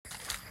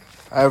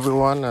Hi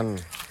everyone,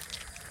 and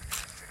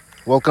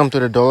welcome to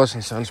the Dollars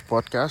and Cents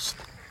podcast.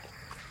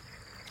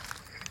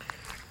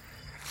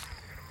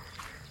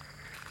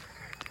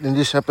 In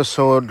this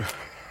episode,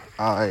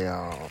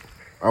 I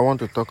want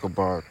to talk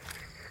about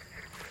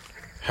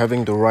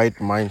having the right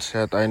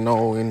mindset. I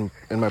know in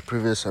my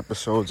previous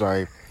episodes,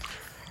 I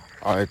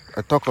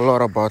talk a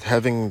lot about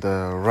having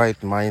the right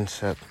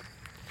mindset,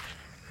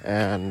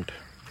 and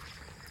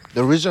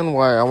the reason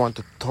why I want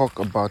to talk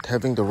about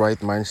having the right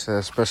mindset,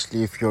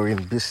 especially if you're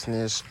in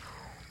business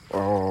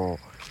or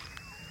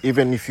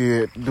even if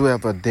you do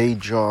have a day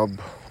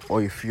job,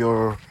 or if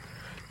you're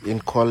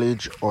in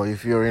college, or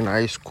if you're in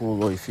high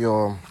school, or if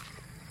you're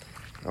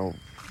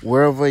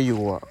wherever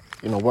you are,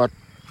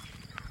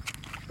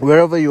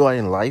 wherever you are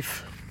in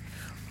life,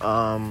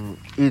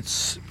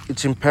 it's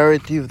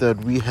imperative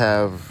that we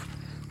have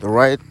the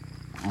right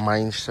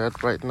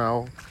mindset right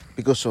now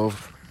because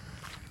of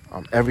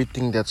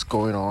everything that's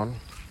going on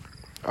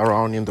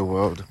around in the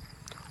world.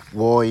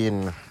 War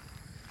in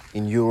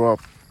Europe,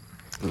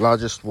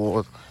 largest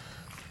war.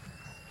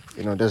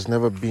 There's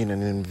never been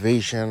an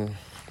invasion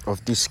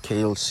of this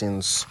scale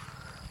since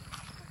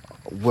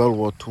World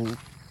War II,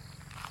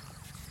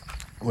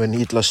 when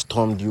Hitler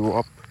stormed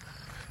Europe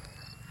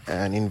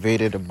and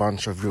invaded a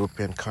bunch of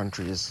European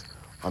countries.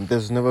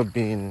 There's never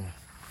been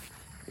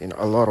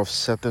a lot of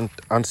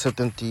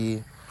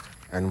uncertainty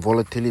and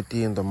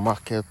volatility in the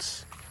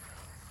markets,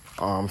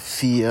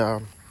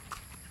 fear,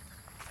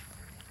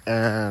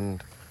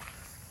 and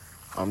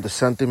the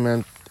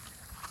sentiment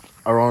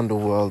around the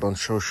world on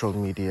social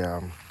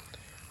media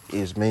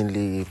is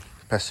mainly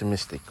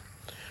pessimistic.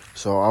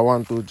 So I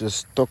want to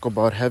just talk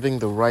about having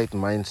the right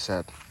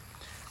mindset.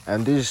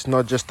 And this is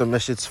not just a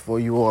message for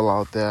you all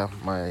out there,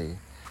 my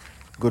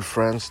good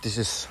friends. This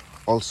is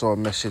also a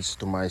message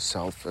to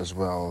myself as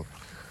well.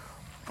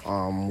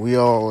 We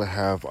all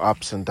have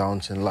ups and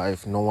downs in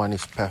life. No one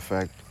is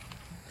perfect.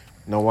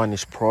 No one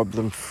is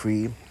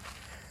problem-free.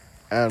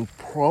 And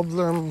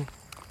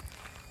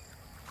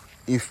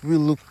if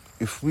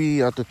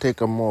we are to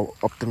take a more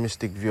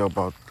optimistic view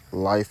about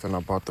life and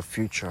about the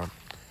future,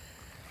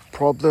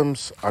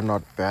 problems are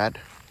not bad.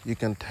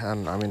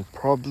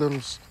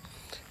 Problems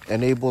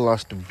enable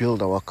us to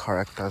build our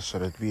character so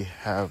that we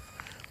have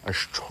a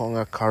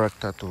stronger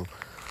character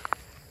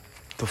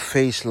to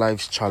face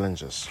life's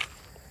challenges.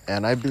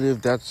 And I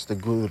believe that's the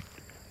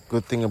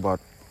good thing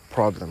about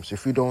problems.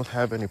 If we don't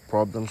have any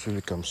problems, we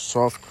become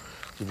soft,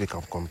 we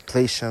become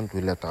complacent,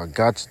 we let our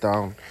guards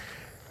down,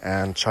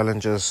 and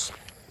challenges,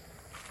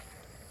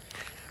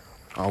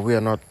 we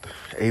are not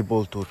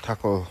able to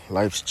tackle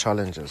life's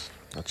challenges,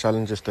 the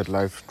challenges that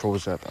life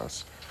throws at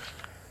us.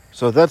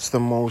 So that's the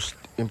most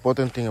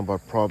important thing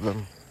about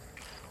problem.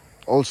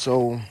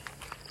 Also,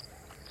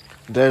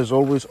 there's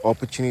always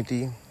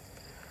opportunity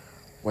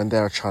when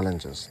there are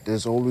challenges.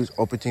 There's always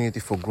opportunity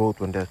for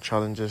growth when there are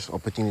challenges,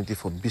 opportunity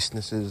for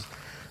businesses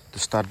to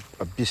start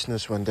a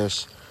business when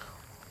there's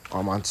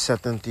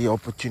uncertainty,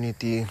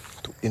 opportunity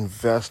to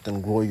invest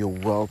and grow your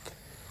wealth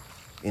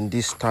in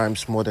these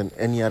times more than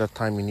any other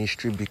time in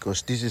history,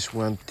 because this is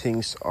when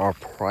things are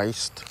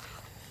priced,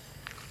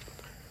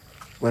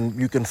 when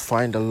you can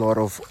find a lot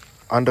of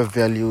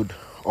undervalued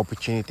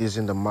opportunities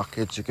in the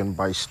markets. You can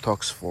buy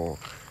stocks for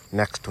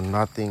next to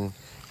nothing.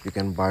 You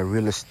can buy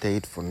real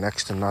estate for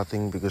next to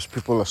nothing, because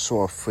people are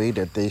so afraid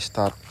that they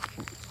start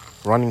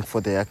running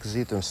for their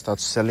exit and start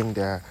selling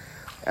their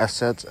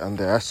assets, and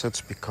the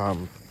assets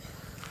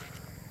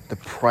the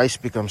price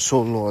becomes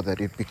so low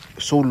that it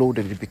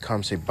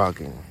becomes a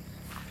bargain.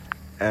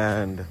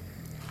 And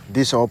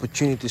these are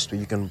opportunities that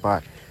you can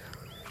buy.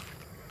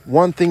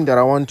 One thing that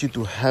I want you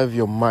to have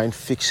your mind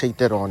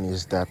fixated on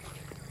is that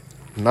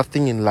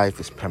nothing in life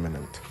is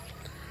permanent.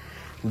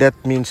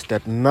 That means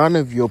that none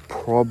of your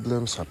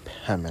problems are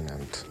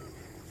permanent.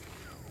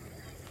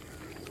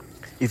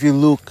 If you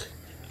look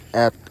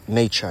at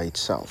nature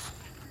itself,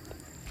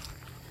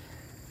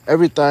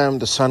 every time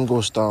the sun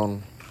goes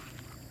down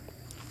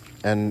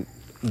and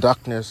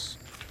darkness,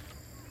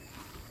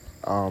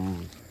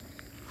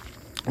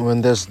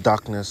 when there's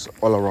darkness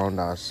all around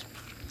us,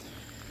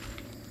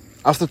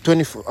 after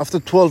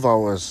 12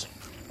 hours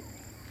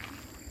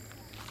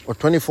or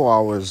 24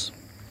 hours,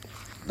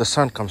 the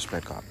sun comes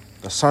back up.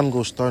 The sun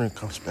goes down and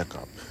comes back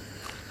up.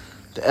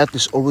 The earth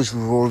is always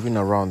revolving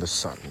around the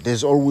sun.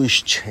 There's always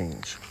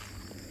change.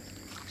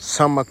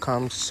 Summer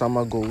comes,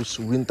 summer goes.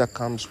 Winter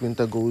comes,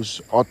 winter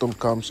goes. Autumn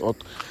comes,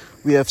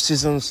 we have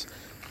seasons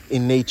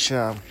in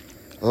nature.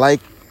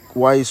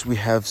 Likewise, we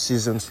have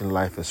seasons in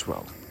life as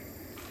well.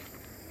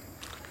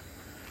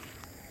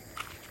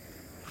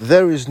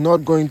 There is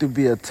not going to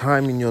be a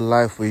time in your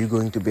life where you're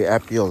going to be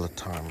happy all the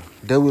time.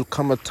 There will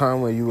come a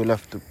time where you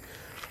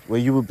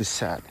will be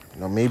sad.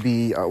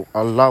 Maybe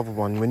a loved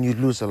one, when you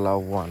lose a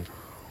loved one,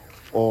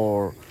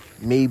 or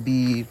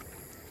maybe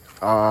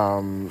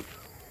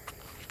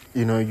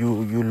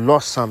you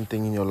lost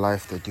something in your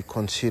life that you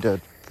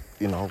considered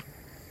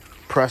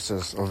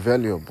precious or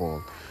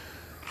valuable.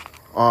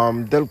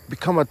 There'll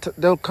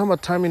come a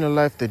time in your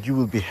life that you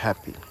will be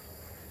happy.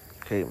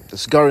 Okay,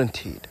 it's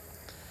guaranteed.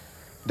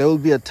 There will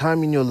be a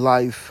time in your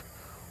life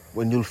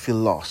when you'll feel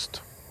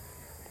lost,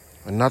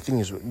 when nothing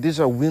is. These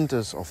are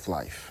winters of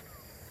life,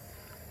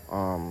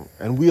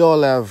 and we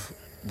all have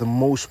the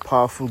most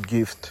powerful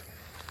gift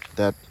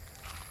that,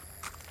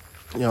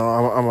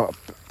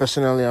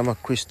 personally, I'm a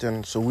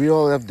Christian, so we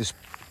all have this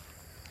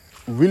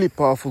really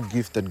powerful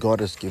gift that God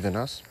has given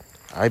us.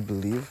 I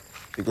believe,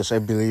 because I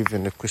believe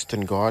in the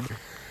Christian God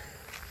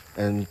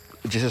and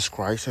Jesus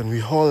Christ, and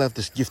we all have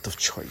this gift of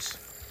choice.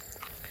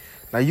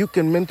 Now, you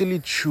can mentally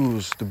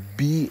choose to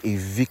be a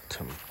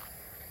victim,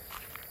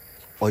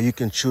 or you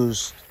can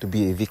choose to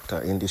be a victor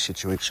in this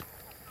situation.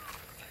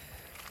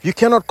 You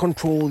cannot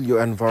control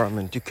your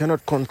environment. You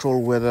cannot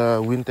control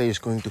whether winter is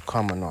going to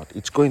come or not.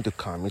 It's going to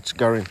come. It's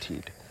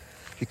guaranteed.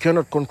 You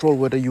cannot control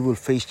whether you will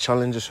face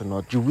challenges or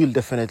not. You will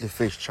definitely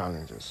face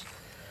challenges.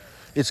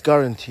 It's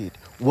guaranteed.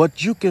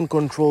 What you can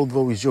control,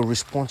 though, is your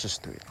responses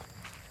to it.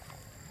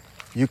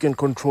 You can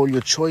control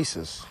your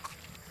choices,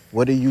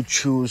 whether you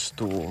choose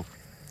to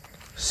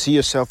see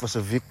yourself as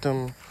a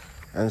victim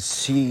and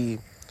see,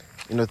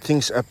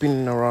 things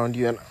happening around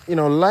you. And,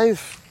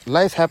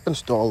 life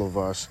happens to all of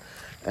us.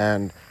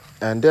 And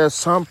there are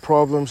some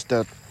problems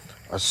that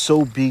are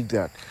so big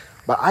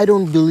but I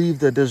don't believe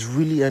that there's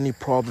really any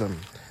problem.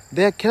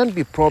 There can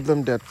be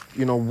problem that,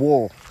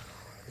 war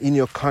in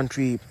your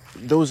country,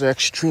 those are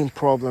extreme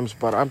problems.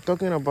 But I'm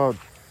talking about,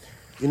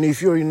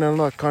 if you're in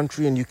another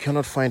country and you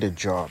cannot find a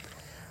job,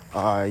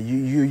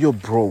 you're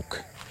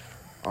broke.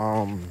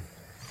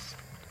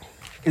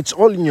 It's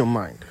all in your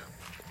mind.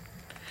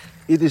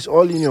 It is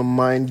all in your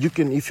mind.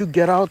 If you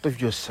get out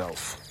of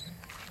yourself,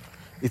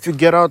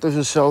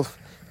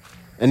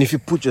 and if you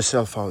put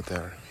yourself out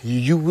there,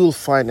 you will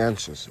find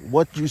answers.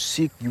 What you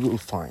seek, you will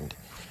find.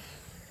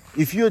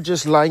 If you're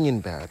just lying in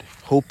bed,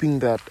 hoping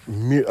that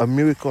a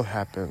miracle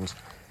happens,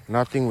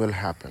 nothing will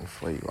happen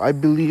for you. I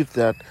believe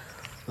that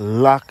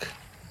luck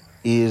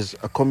is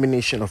a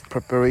combination of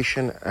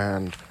preparation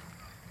and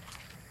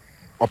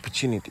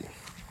opportunity.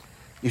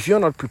 If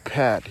you're not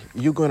prepared,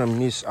 you're going to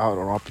miss out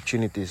on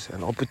opportunities,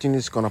 and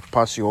opportunities are going to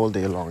pass you all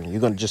day long. You're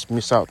going to just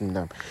miss out on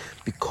them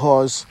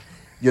because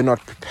you're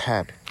not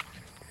prepared.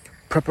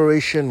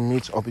 Preparation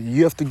means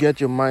you have to get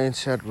your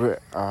mindset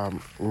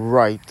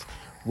right.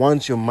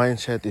 Once your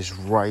mindset is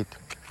right,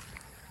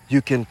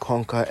 you can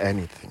conquer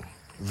anything,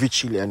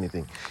 virtually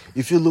anything.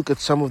 If you look at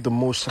some of the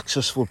most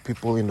successful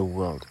people in the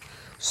world,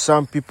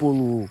 some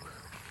people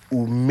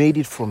who made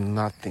it from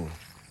nothing,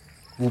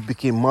 who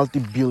became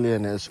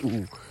multi-billionaires,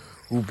 who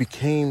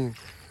became,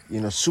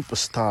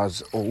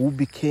 superstars, or who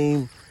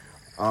became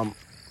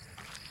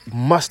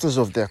masters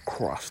of their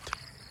craft,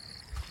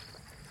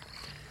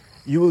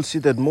 you will see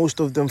that most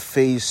of them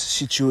face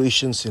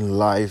situations in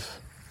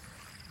life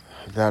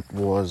that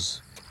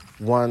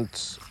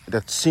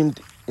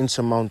seemed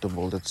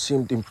insurmountable, that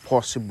seemed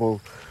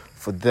impossible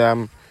for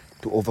them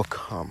to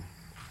overcome.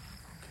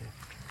 Okay.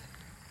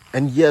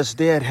 And yes,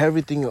 they had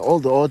everything, all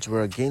the odds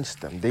were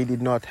against them. They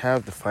did not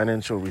have the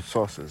financial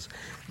resources.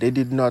 They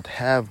did not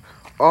have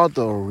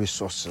other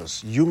resources,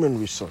 human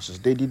resources.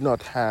 They did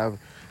not have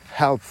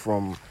help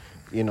from,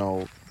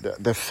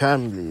 their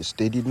families.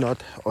 They did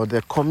not, or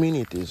their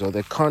communities, or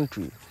their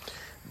country.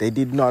 They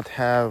did not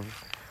have,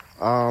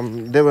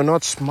 they were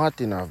not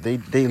smart enough.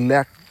 They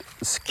lacked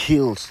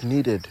skills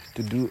needed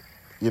to do,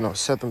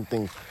 certain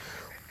things.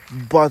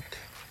 But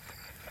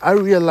I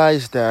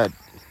realized that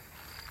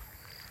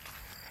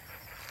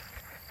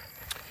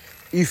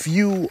if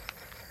you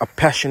are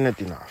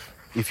passionate enough,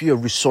 if you are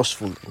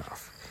resourceful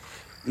enough,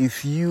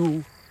 if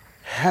you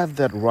have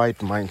that right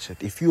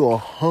mindset, if you are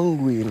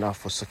hungry enough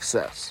for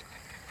success,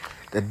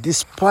 that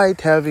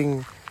despite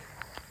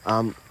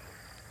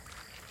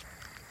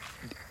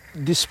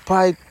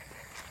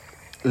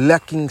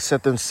lacking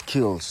certain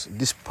skills,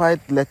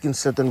 despite lacking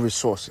certain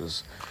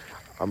resources,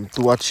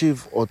 to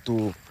achieve or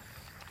to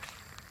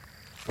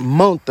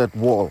mount that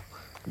wall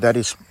that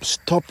is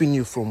stopping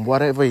you from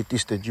whatever it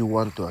is that you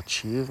want to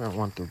achieve and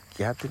want to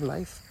get in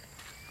life,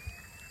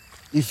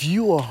 if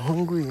you are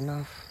hungry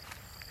enough,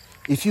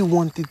 if you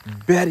want it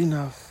bad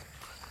enough,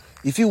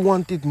 if you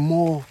want it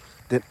more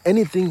than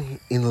anything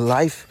in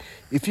life,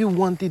 if you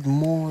want it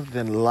more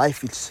than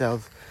life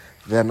itself,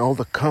 than all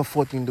the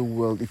comfort in the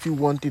world, if you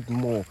want it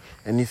more,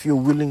 and if you're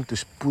willing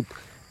to put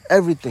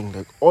everything,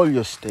 like all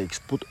your stakes,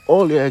 put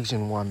all your eggs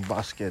in one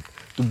basket,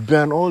 to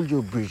burn all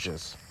your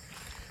bridges,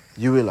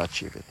 you will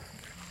achieve it.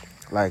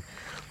 Like,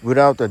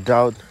 without a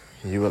doubt,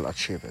 you will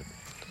achieve it.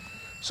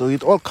 So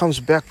it all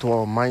comes back to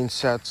our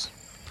mindsets.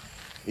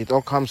 It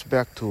all comes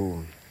back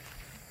to,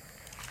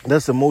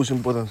 that's the most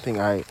important thing.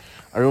 I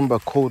remember a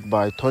quote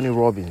by Tony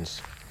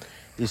Robbins.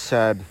 He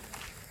said,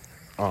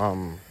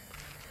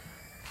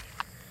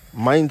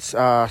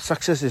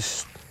 success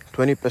is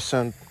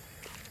 20%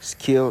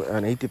 skill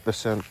and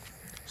 80%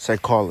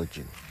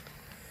 psychology.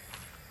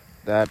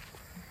 That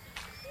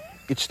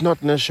it's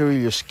not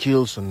necessarily your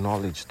skills and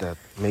knowledge that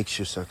makes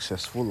you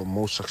successful, or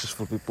most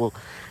successful people.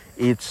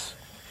 It's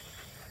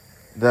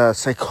the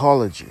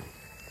psychology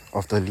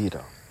of the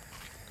leader.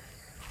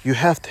 You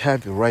have to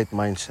have the right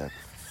mindset.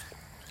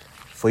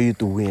 for you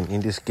to win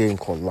in this game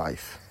called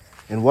life,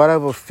 in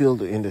whatever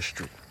field or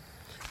industry.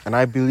 And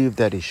I believe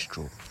that is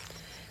true.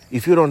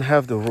 If you don't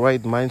have the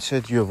right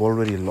mindset, you have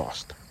already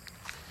lost.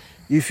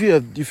 If you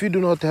do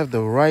not have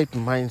the right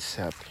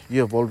mindset, you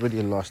have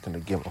already lost in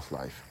the game of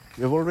life.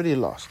 You have already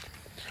lost.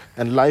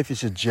 And life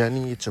is a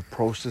journey, it's a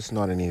process,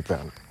 not an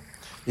event.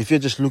 If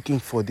you're just looking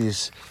for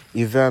this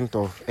event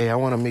of, hey, I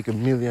want to make $1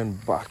 million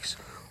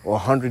or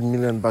 $100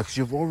 million,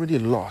 you've already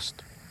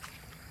lost.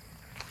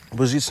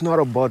 Because it's not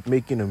about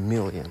making $1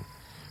 million,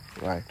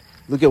 right?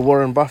 Look at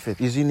Warren Buffett.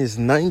 He's in his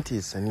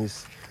 90s and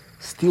he's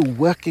still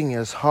working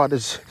as hard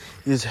as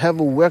he's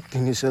ever worked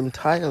in his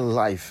entire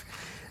life.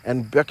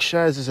 And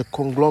Berkshire is a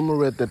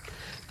conglomerate that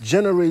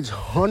generates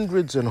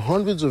hundreds and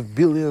hundreds of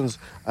billions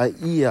a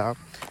year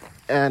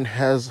and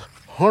has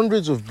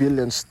hundreds of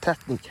billions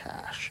stacked in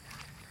cash.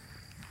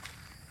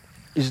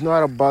 It's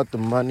not about the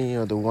money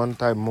or the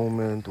one-time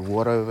moment or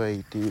whatever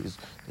it is,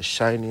 the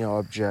shiny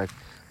object,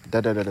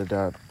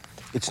 da-da-da-da-da.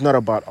 It's not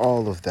about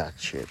all of that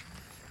shit.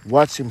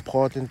 What's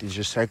important is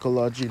your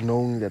psychology,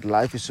 knowing that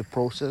life is a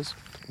process,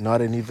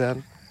 not an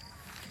event.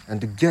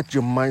 And to get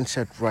your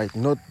mindset right,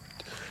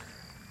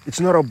 it's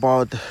not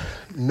about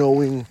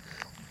knowing.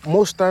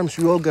 Most times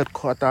we all get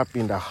caught up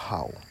in the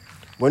how.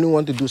 When we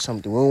want to do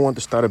something, when we want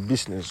to start a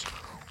business,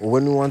 or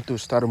when we want to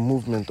start a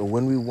movement, or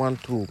when we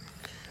want to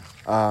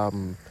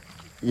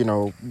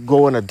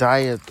go on a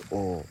diet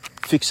or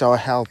fix our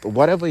health or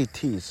whatever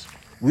it is,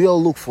 we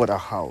all look for the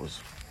hows.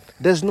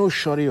 There's no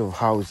shortage of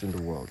hows in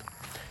the world.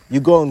 You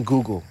go on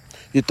Google,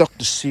 you talk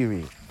to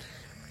Siri,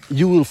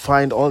 you will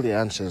find all the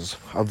answers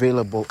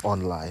available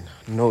online,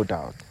 no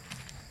doubt.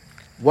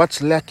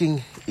 What's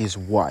lacking is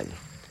why.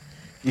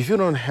 If you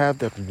don't have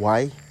that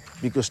why,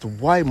 because the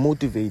why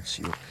motivates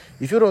you.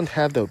 If you don't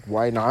have that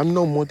why, now I'm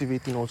no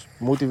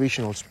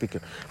motivational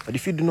speaker, but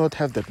if you do not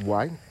have that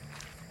why,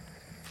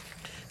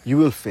 you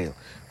will fail.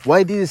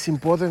 Why this is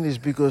important is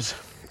because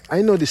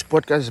I know this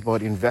podcast is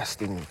about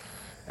investing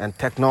and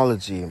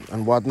technology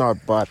and whatnot,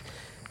 but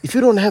if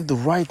you don't have the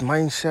right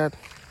mindset,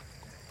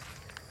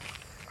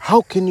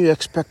 how can you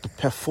expect to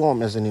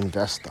perform as an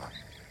investor?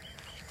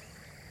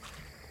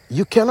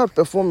 You cannot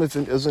perform as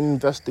an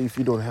investor if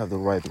you don't have the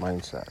right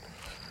mindset.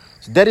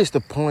 So that is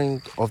the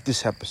point of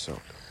this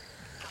episode.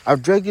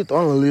 I've dragged it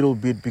on a little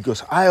bit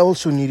because I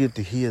also needed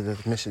to hear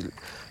that message,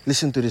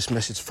 listen to this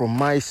message from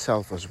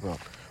myself as well.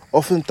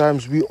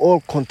 Oftentimes, we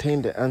all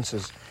contain the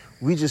answers.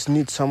 We just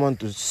need someone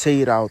to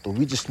say it out, or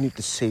we just need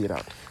to say it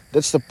out.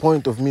 That's the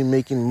point of me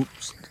making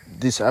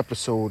this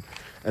episode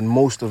and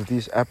most of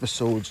these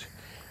episodes,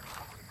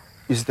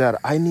 is that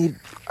I need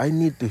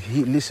to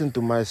listen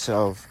to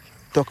myself,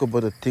 talk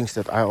about the things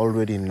that I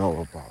already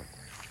know about.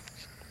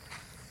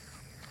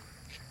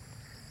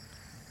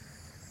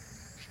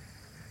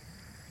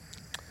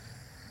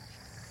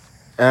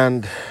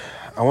 And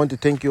I want to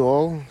thank you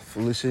all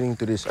for listening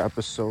to this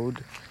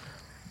episode.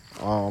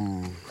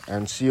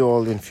 And see you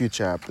all in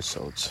future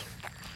episodes.